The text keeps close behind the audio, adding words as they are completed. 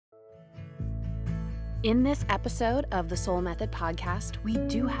In this episode of the Soul Method podcast, we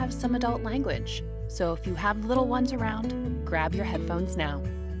do have some adult language. So if you have little ones around, grab your headphones now.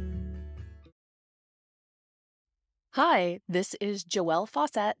 Hi, this is Joelle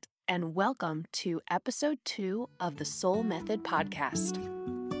Fawcett, and welcome to episode 2 of the Soul Method podcast.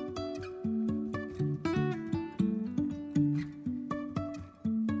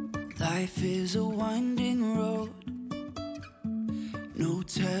 Life is a winding road, no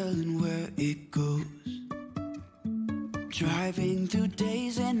telling where it goes. Driving through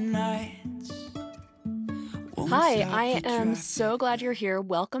days and nights. Hi, I am so glad you're here.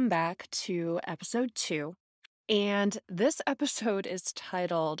 Welcome back to episode 2. And this episode is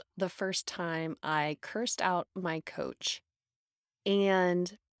titled The First Time I Cursed Out My Coach.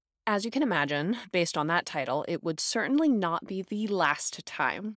 And as you can imagine, based on that title, it would certainly not be the last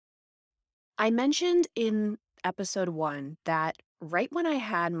time. I mentioned in episode 1 that right when I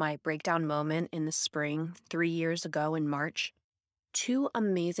had my breakdown moment in the spring 3 years ago in March, 2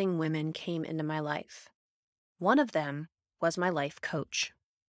 amazing women came into my life. One of them was my life coach.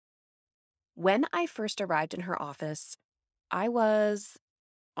 When I first arrived in her office, I was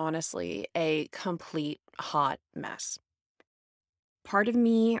honestly a complete hot mess. Part of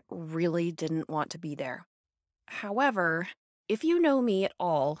me really didn't want to be there. However, if you know me at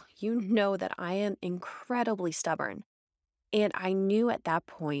all, you know that I am incredibly stubborn. And I knew at that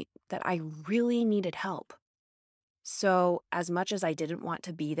point that I really needed help. So, as much as I didn't want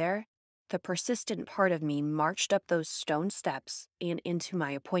to be there, the persistent part of me marched up those stone steps and into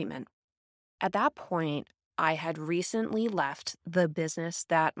my appointment. At that point, I had recently left the business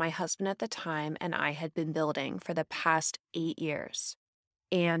that my husband at the time and I had been building for the past 8 years.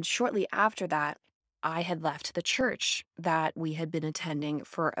 And shortly after that, I had left the church that we had been attending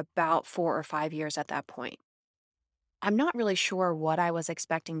for about 4 or 5 years at that point. I'm not really sure what I was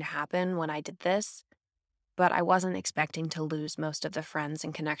expecting to happen when I did this, but I wasn't expecting to lose most of the friends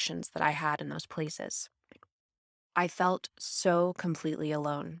and connections that I had in those places. I felt so completely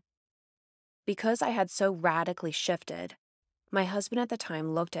alone. Because I had so radically shifted, my husband at the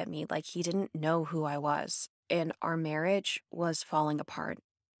time looked at me like he didn't know who I was, and our marriage was falling apart.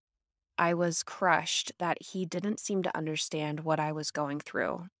 I was crushed that he didn't seem to understand what I was going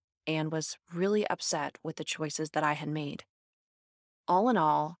through and was really upset with the choices that I had made. All in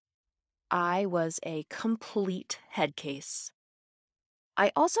all, I was a complete head case.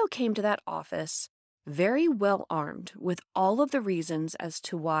 I also came to that office very well armed with all of the reasons as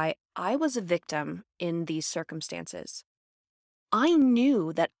to why I was a victim in these circumstances. I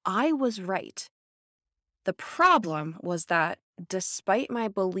knew that I was right. The problem was that despite my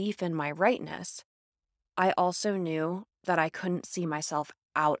belief in my rightness, I also knew that I couldn't see myself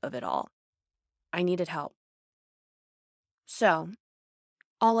out of it all. I needed help. So,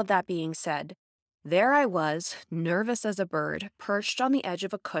 all of that being said, there I was, nervous as a bird, perched on the edge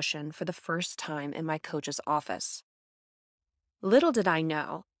of a cushion for the first time in my coach's office. Little did I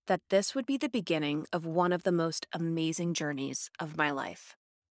know that this would be the beginning of one of the most amazing journeys of my life.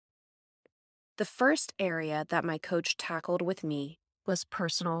 The first area that my coach tackled with me was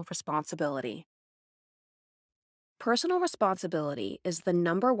personal responsibility. Personal responsibility is the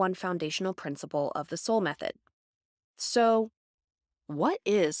number 1 foundational principle of the SoL method. So, what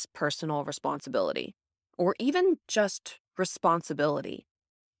is personal responsibility? Or even just responsibility?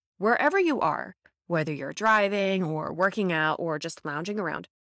 Wherever you are, whether you're driving or working out or just lounging around,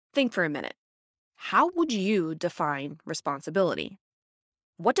 think for a minute. How would you define responsibility?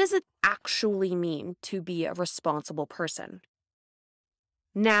 What does it actually mean to be a responsible person?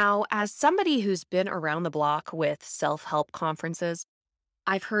 Now, as somebody who's been around the block with self-help conferences,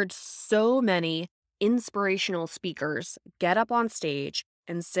 I've heard so many inspirational speakers get up on stage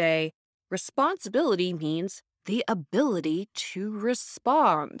and say, responsibility means the ability to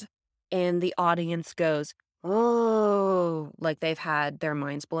respond. And the audience goes, oh, like they've had their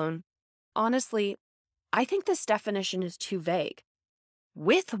minds blown. Honestly, I think this definition is too vague.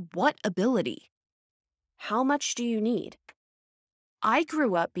 With what ability? How much do you need? I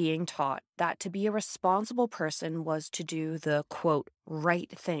grew up being taught that to be a responsible person was to do the, quote, right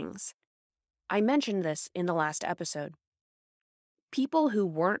things. I mentioned this in the last episode. People who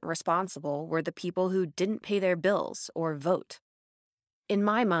weren't responsible were the people who didn't pay their bills or vote. In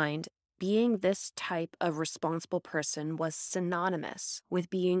my mind, being this type of responsible person was synonymous with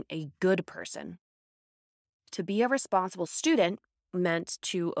being a good person. To be a responsible student meant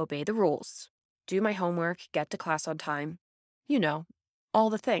to obey the rules, do my homework, get to class on time, all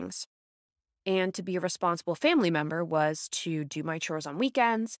the things. And to be a responsible family member was to do my chores on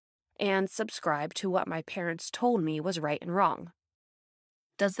weekends and subscribe to what my parents told me was right and wrong.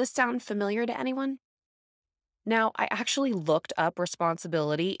 Does this sound familiar to anyone? Now, I actually looked up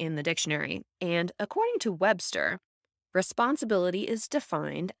responsibility in the dictionary, and according to Webster, responsibility is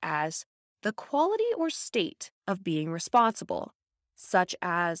defined as the quality or state of being responsible, such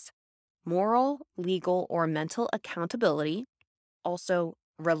as moral, legal, or mental accountability, also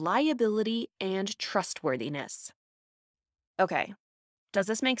reliability and trustworthiness. Okay, does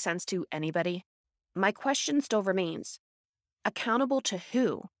this make sense to anybody? My question still remains, accountable to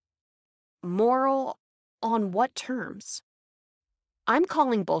who? Moral on what terms? I'm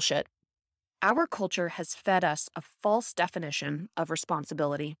calling bullshit. Our culture has fed us a false definition of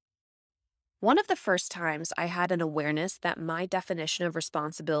responsibility. One of the first times I had an awareness that my definition of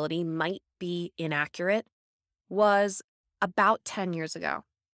responsibility might be inaccurate was about 10 years ago.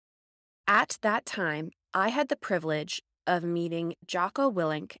 At that time, I had the privilege of meeting Jocko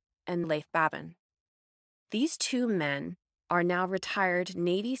Willink and Leif Babin. These two men are now retired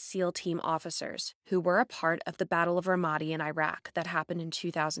Navy SEAL team officers who were a part of the Battle of Ramadi in Iraq that happened in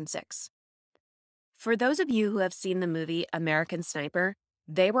 2006. For those of you who have seen the movie American Sniper,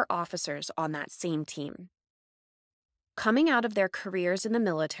 they were officers on that same team. Coming out of their careers in the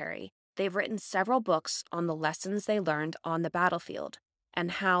military, they've written several books on the lessons they learned on the battlefield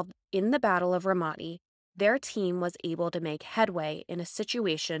and how, in the Battle of Ramadi, their team was able to make headway in a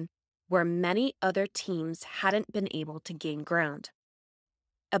situation where many other teams hadn't been able to gain ground.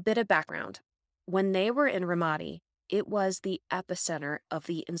 A bit of background. When they were in Ramadi, it was the epicenter of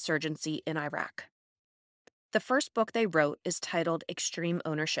the insurgency in Iraq. The first book they wrote is titled Extreme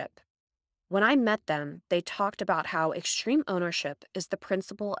Ownership. When I met them, they talked about how extreme ownership is the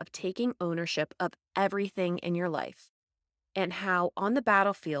principle of taking ownership of everything in your life, and how on the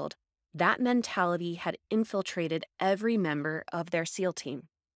battlefield, that mentality had infiltrated every member of their SEAL team.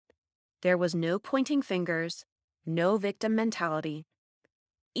 There was no pointing fingers, no victim mentality.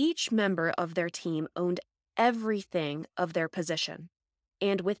 Each member of their team owned everything of their position,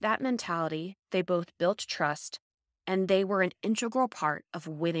 and with that mentality, they both built trust and they were an integral part of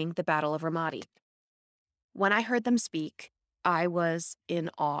winning the Battle of Ramadi. When I heard them speak, I was in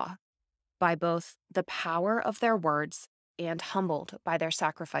awe by both the power of their words and humbled by their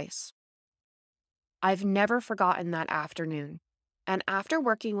sacrifice. I've never forgotten that afternoon, and after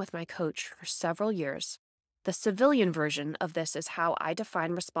working with my coach for several years, the civilian version of this is how I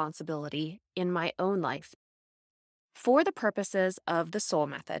define responsibility in my own life. For the purposes of the SoL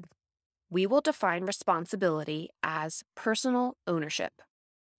method, we will define responsibility as personal ownership.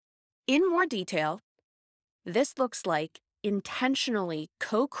 In more detail, this looks like intentionally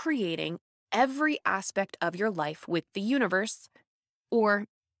co-creating every aspect of your life with the universe, or,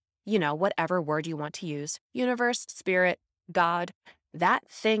 whatever word you want to use, universe, spirit, God, that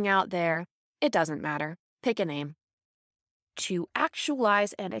thing out there, it doesn't matter. Pick a name. To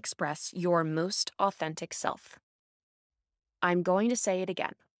actualize and express your most authentic self. I'm going to say it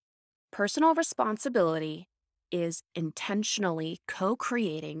again. Personal responsibility is intentionally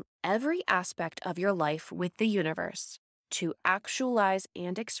co-creating every aspect of your life with the universe to actualize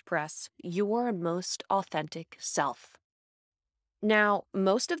and express your most authentic self. Now,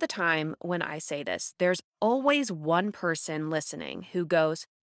 most of the time when I say this, there's always one person listening who goes,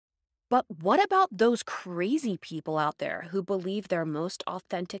 but what about those crazy people out there who believe their most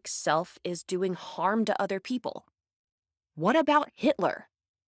authentic self is doing harm to other people? What about Hitler?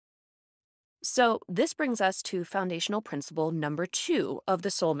 So this brings us to foundational principle number 2 of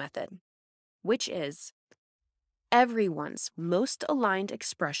the SoL method, which is everyone's most aligned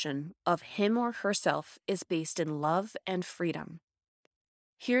expression of him or herself is based in love and freedom.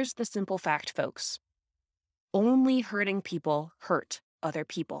 Here's the simple fact, folks. Only hurting people hurt other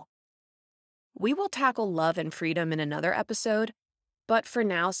people. We will tackle love and freedom in another episode, but for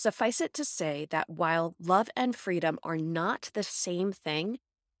now, suffice it to say that while love and freedom are not the same thing,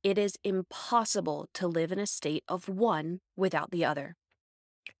 it is impossible to live in a state of one without the other.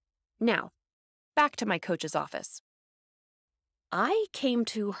 Now, back to my coach's office. I came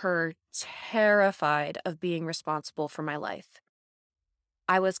to her terrified of being responsible for my life.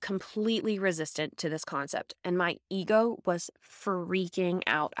 I was completely resistant to this concept, and my ego was freaking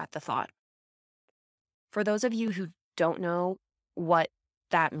out at the thought. For those of you who don't know what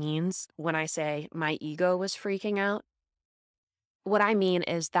that means when I say my ego was freaking out, what I mean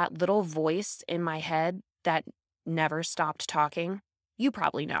is that little voice in my head that never stopped talking. You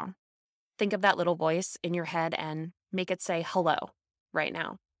probably know. Think of that little voice in your head and make it say hello right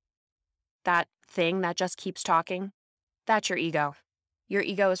now. That thing that just keeps talking, that's your ego. Your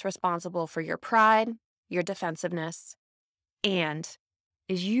ego is responsible for your pride, your defensiveness, and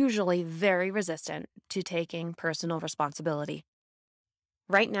is usually very resistant to taking personal responsibility.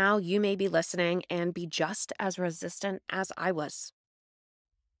 Right now, you may be listening and be just as resistant as I was.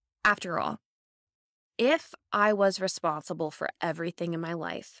 After all, if I was responsible for everything in my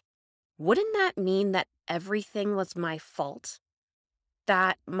life, wouldn't that mean that everything was my fault?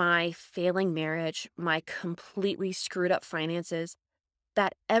 That my failing marriage, my completely screwed up finances,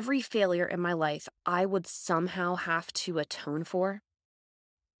 that every failure in my life I would somehow have to atone for?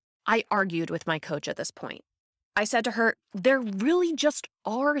 I argued with my coach at this point. I said to her, there really just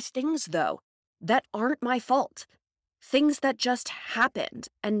are things, though, that aren't my fault. Things that just happened,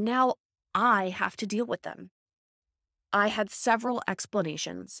 and now I have to deal with them. I had several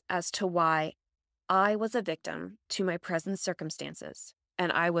explanations as to why I was a victim to my present circumstances,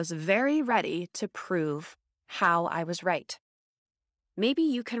 and I was very ready to prove how I was right. Maybe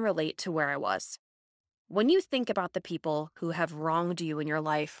you can relate to where I was. When you think about the people who have wronged you in your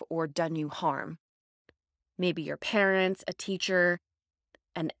life or done you harm, maybe your parents, a teacher,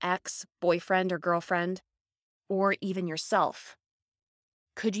 an ex, boyfriend or girlfriend, or even yourself,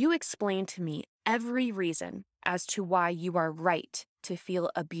 could you explain to me every reason as to why you are right to feel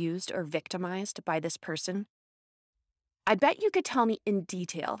abused or victimized by this person? I bet you could tell me in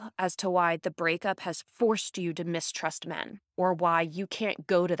detail as to why the breakup has forced you to mistrust men, or why you can't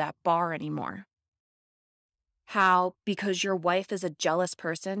go to that bar anymore. How, because your wife is a jealous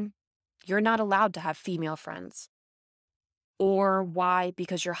person, you're not allowed to have female friends. Or why,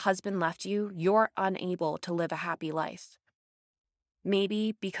 because your husband left you, you're unable to live a happy life.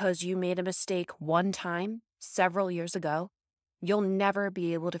 Maybe because you made a mistake one time, several years ago, you'll never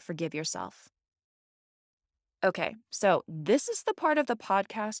be able to forgive yourself. Okay, so this is the part of the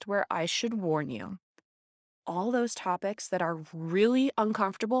podcast where I should warn you. All those topics that are really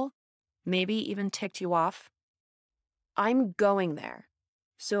uncomfortable, maybe even ticked you off, I'm going there.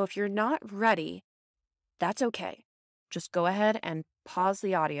 So if you're not ready, that's okay. Just go ahead and pause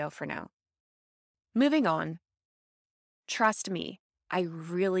the audio for now. Moving on. Trust me, I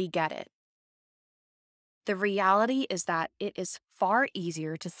really get it. The reality is that it is far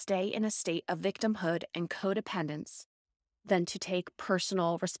easier to stay in a state of victimhood and codependence than to take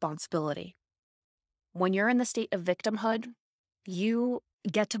personal responsibility. When you're in the state of victimhood, you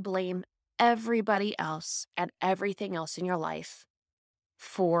get to blame everybody else and everything else in your life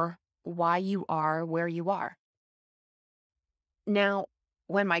for why you are where you are. Now,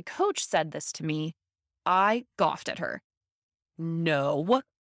 when my coach said this to me, I scoffed at her. No,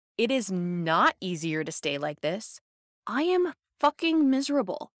 it is not easier to stay like this. I am fucking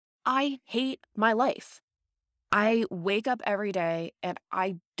miserable. I hate my life. I wake up every day and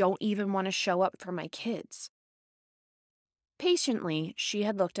I don't even want to show up for my kids. Patiently, she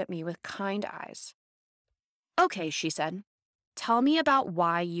had looked at me with kind eyes. Okay, she said, tell me about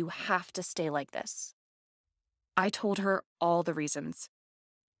why you have to stay like this. I told her all the reasons.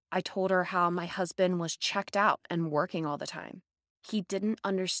 I told her how my husband was checked out and working all the time. He didn't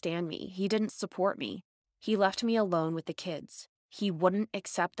understand me. He didn't support me. He left me alone with the kids. He wouldn't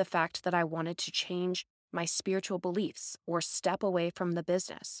accept the fact that I wanted to change my spiritual beliefs or step away from the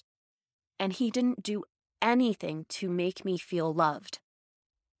business. And he didn't do anything to make me feel loved.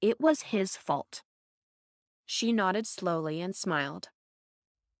 It was his fault. She nodded slowly and smiled.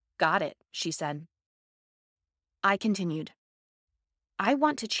 Got it, she said. I continued. I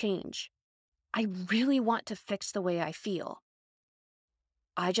want to change. I really want to fix the way I feel.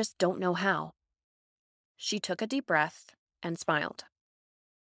 I just don't know how. She took a deep breath and smiled.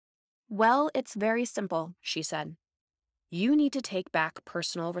 Well, it's very simple, she said. You need to take back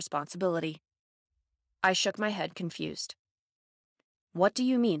personal responsibility. I shook my head, confused. What do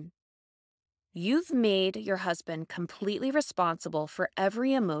you mean? You've made your husband completely responsible for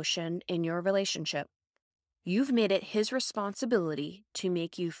every emotion in your relationship. You've made it his responsibility to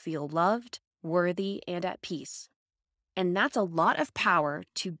make you feel loved, worthy, and at peace. And that's a lot of power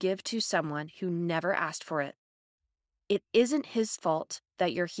to give to someone who never asked for it. It isn't his fault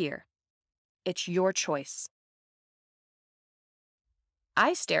that you're here. It's your choice.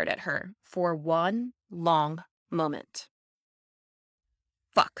 I stared at her for one long moment.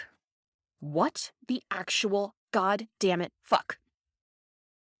 Fuck. What the actual goddamn fuck?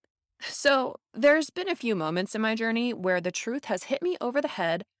 So, there's been a few moments in my journey where the truth has hit me over the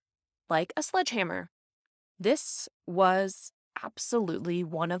head like a sledgehammer. This was absolutely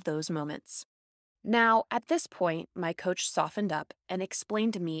one of those moments. Now, at this point, my coach softened up and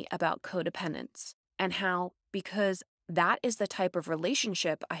explained to me about codependence and how, because that is the type of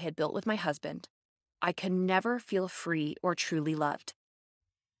relationship I had built with my husband, I could never feel free or truly loved.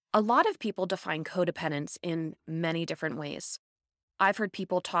 A lot of people define codependence in many different ways. I've heard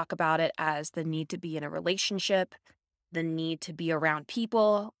people talk about it as the need to be in a relationship, the need to be around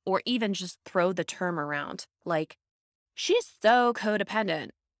people, or even just throw the term around, like, she's so codependent,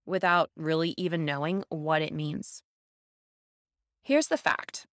 without really even knowing what it means. Here's the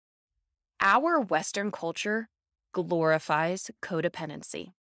fact. Our Western culture glorifies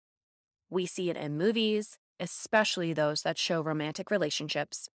codependency. We see it in movies, especially those that show romantic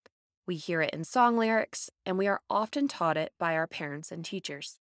relationships. We hear it in song lyrics, and we are often taught it by our parents and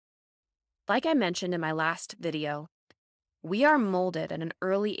teachers. Like I mentioned in my last video, we are molded at an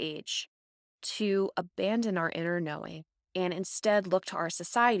early age to abandon our inner knowing and instead look to our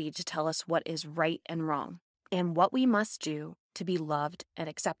society to tell us what is right and wrong and what we must do to be loved and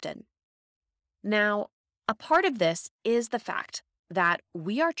accepted. Now, a part of this is the fact that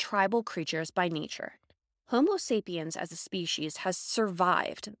we are tribal creatures by nature. Homo sapiens as a species has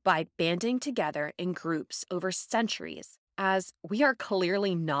survived by banding together in groups over centuries, as we are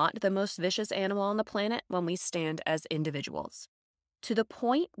clearly not the most vicious animal on the planet when we stand as individuals. To the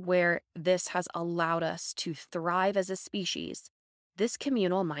point where this has allowed us to thrive as a species, this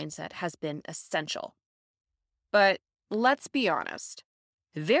communal mindset has been essential. But let's be honest,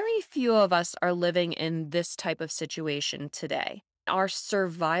 very few of us are living in this type of situation today. Our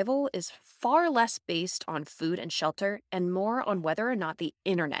survival is far less based on food and shelter and more on whether or not the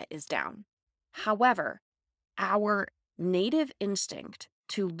internet is down. However, our native instinct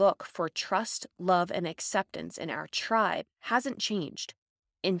to look for trust, love, and acceptance in our tribe hasn't changed.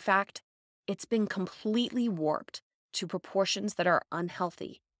 In fact, it's been completely warped to proportions that are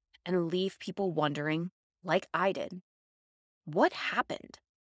unhealthy and leave people wondering, like I did, what happened?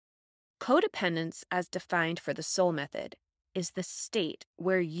 Codependence, as defined for the SoL method, is the state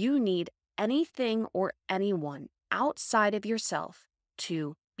where you need anything or anyone outside of yourself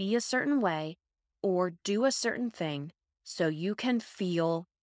to be a certain way or do a certain thing so you can feel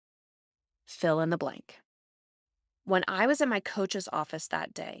fill in the blank. When I was in my coach's office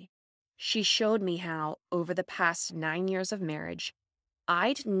that day, she showed me how, over the past 9 years of marriage,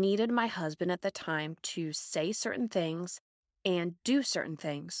 I'd needed my husband at the time to say certain things and do certain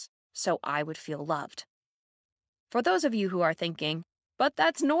things so I would feel loved. For those of you who are thinking, but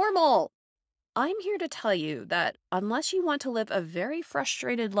that's normal, I'm here to tell you that unless you want to live a very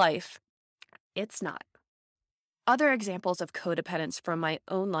frustrated life, it's not. Other examples of codependence from my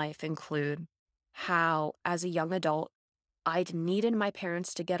own life include how, as a young adult, I'd needed my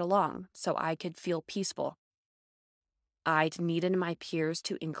parents to get along so I could feel peaceful. I'd needed my peers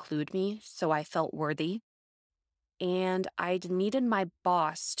to include me so I felt worthy. And I'd needed my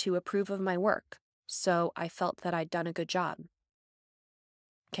boss to approve of my work so I felt that I'd done a good job.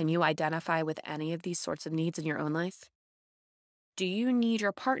 Can you identify with any of these sorts of needs in your own life? Do you need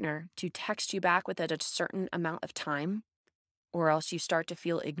your partner to text you back within a certain amount of time, or else you start to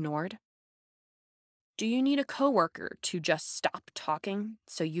feel ignored? Do you need a coworker to just stop talking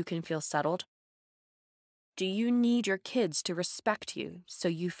so you can feel settled? Do you need your kids to respect you so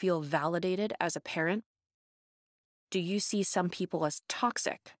you feel validated as a parent? Do you see some people as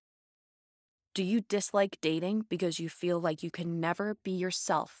toxic? Do you dislike dating because you feel like you can never be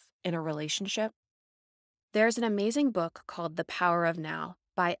yourself in a relationship? There's an amazing book called The Power of Now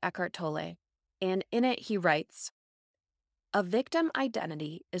by Eckhart Tolle, and in it he writes, "A victim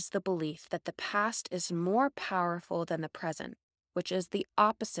identity is the belief that the past is more powerful than the present, which is the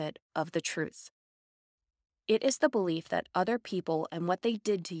opposite of the truth. It is the belief that other people and what they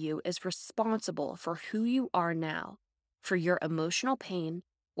did to you is responsible for who you are now, for your emotional pain,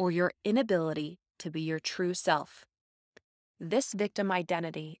 or your inability to be your true self. This victim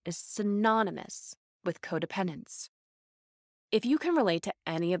identity is synonymous with codependence." If you can relate to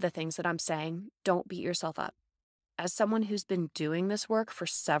any of the things that I'm saying, don't beat yourself up. As someone who's been doing this work for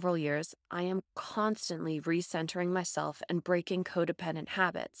several years, I am constantly recentering myself and breaking codependent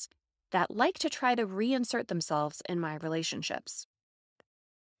habits that like to try to reinsert themselves in my relationships.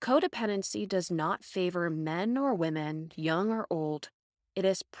 Codependency does not favor men or women, young or old. It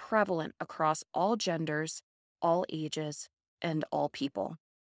is prevalent across all genders, all ages, and all people.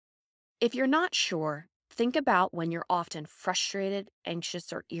 If you're not sure, think about when you're often frustrated,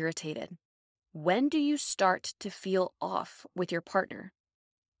 anxious, or irritated. When do you start to feel off with your partner?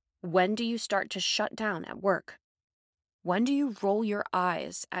 When do you start to shut down at work? When do you roll your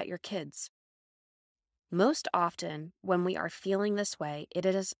eyes at your kids? Most often, when we are feeling this way, it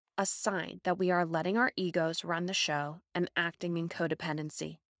is a sign that we are letting our egos run the show and acting in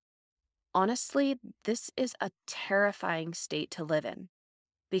codependency. Honestly, this is a terrifying state to live in,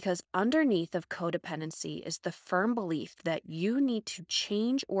 because underneath of codependency is the firm belief that you need to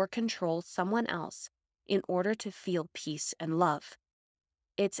change or control someone else in order to feel peace and love.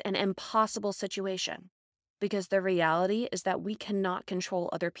 It's an impossible situation. because the reality is that we cannot control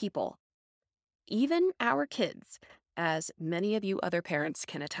other people, even our kids, as many of you other parents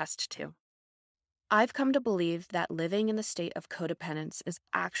can attest to. I've come to believe that living in the state of codependence is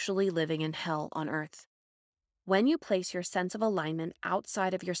actually living in hell on earth. When you place your sense of alignment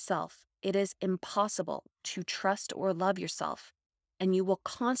outside of yourself, it is impossible to trust or love yourself, and you will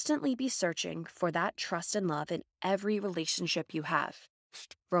constantly be searching for that trust and love in every relationship you have,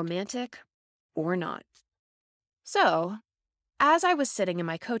 romantic or not. So, as I was sitting in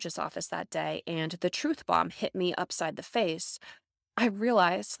my coach's office that day and the truth bomb hit me upside the face, I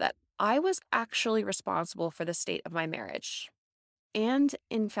realized that I was actually responsible for the state of my marriage and,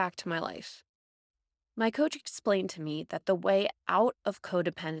 in fact, my life. My coach explained to me that the way out of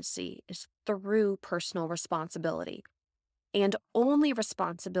codependency is through personal responsibility, and only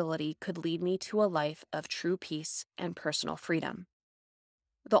responsibility could lead me to a life of true peace and personal freedom.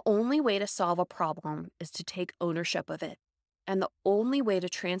 The only way to solve a problem is to take ownership of it, and the only way to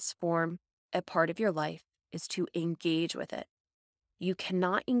transform a part of your life is to engage with it. You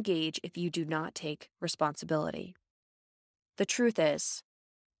cannot engage if you do not take responsibility. The truth is,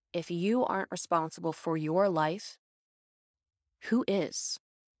 if you aren't responsible for your life, who is?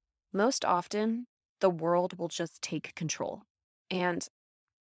 Most often, the world will just take control. And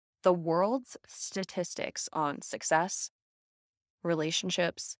the world's statistics on success,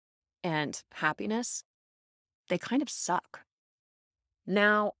 relationships, and happiness, they kind of suck.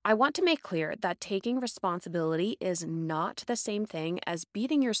 Now, I want to make clear that taking responsibility is not the same thing as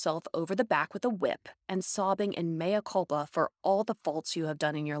beating yourself over the back with a whip and sobbing in mea culpa for all the faults you have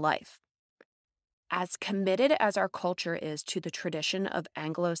done in your life. As committed as our culture is to the tradition of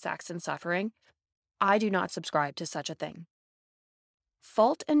Anglo-Saxon suffering, I do not subscribe to such a thing.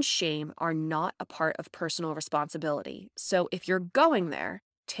 Fault and shame are not a part of personal responsibility, so if you're going there,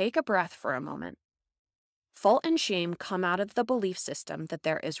 take a breath for a moment. Fault and shame come out of the belief system that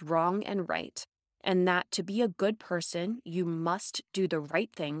there is wrong and right, and that to be a good person, you must do the right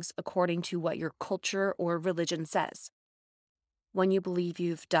things according to what your culture or religion says. When you believe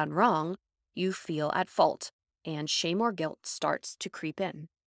you've done wrong, you feel at fault, and shame or guilt starts to creep in.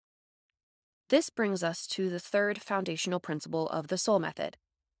 This brings us to the third foundational principle of the SoL method,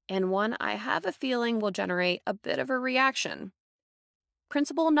 and one I have a feeling will generate a bit of a reaction.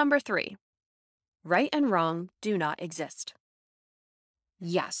 Principle number 3. Right and wrong do not exist.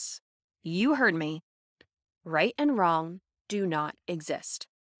 Yes, you heard me. Right and wrong do not exist.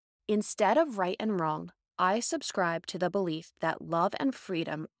 Instead of right and wrong, I subscribe to the belief that love and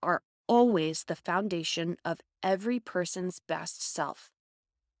freedom are always the foundation of every person's best self.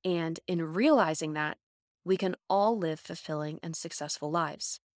 And in realizing that, we can all live fulfilling and successful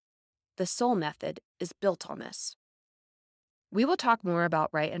lives. The SoL method is built on this. We will talk more about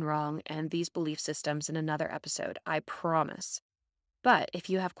right and wrong and these belief systems in another episode, I promise. But if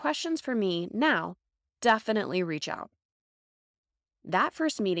you have questions for me now, definitely reach out. That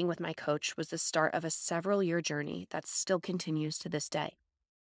first meeting with my coach was the start of a several-year journey that still continues to this day.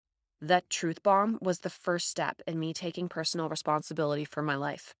 The truth bomb was the first step in me taking personal responsibility for my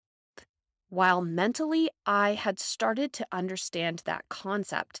life. While mentally I had started to understand that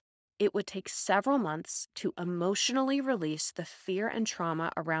concept, it would take several months to emotionally release the fear and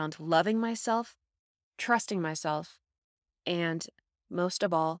trauma around loving myself, trusting myself, and, most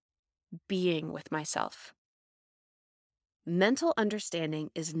of all, being with myself. Mental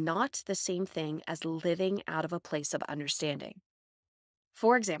understanding is not the same thing as living out of a place of understanding.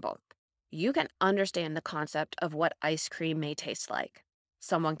 For example, you can understand the concept of what ice cream may taste like.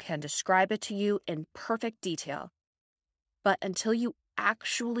 Someone can describe it to you in perfect detail. But until you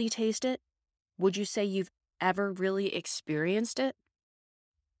actually taste it, would you say you've ever really experienced it?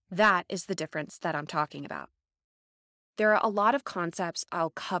 That is the difference that I'm talking about. There are a lot of concepts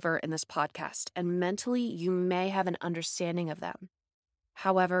I'll cover in this podcast, and mentally you may have an understanding of them.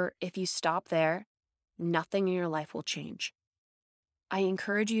 However, if you stop there, nothing in your life will change. I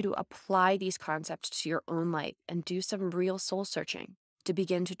encourage you to apply these concepts to your own life and do some real soul searching to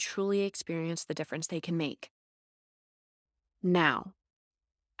begin to truly experience the difference they can make. Now,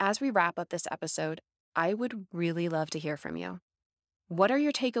 as we wrap up this episode, I would really love to hear from you. What are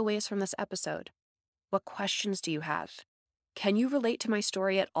your takeaways from this episode? What questions do you have? Can you relate to my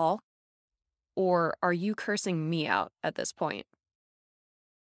story at all? Or are you cursing me out at this point?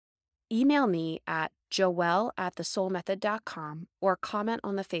 Email me at joelle@the.SoL.method.com or comment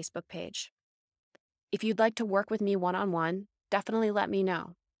on the Facebook page. If you'd like to work with me one-on-one, definitely let me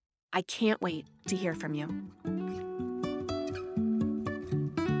know. I can't wait to hear from you.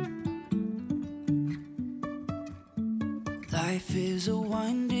 Life is a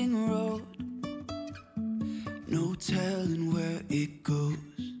winding road, no telling where it goes.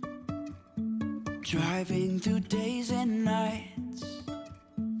 Driving through days and nights,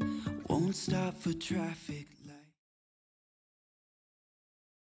 won't stop for traffic.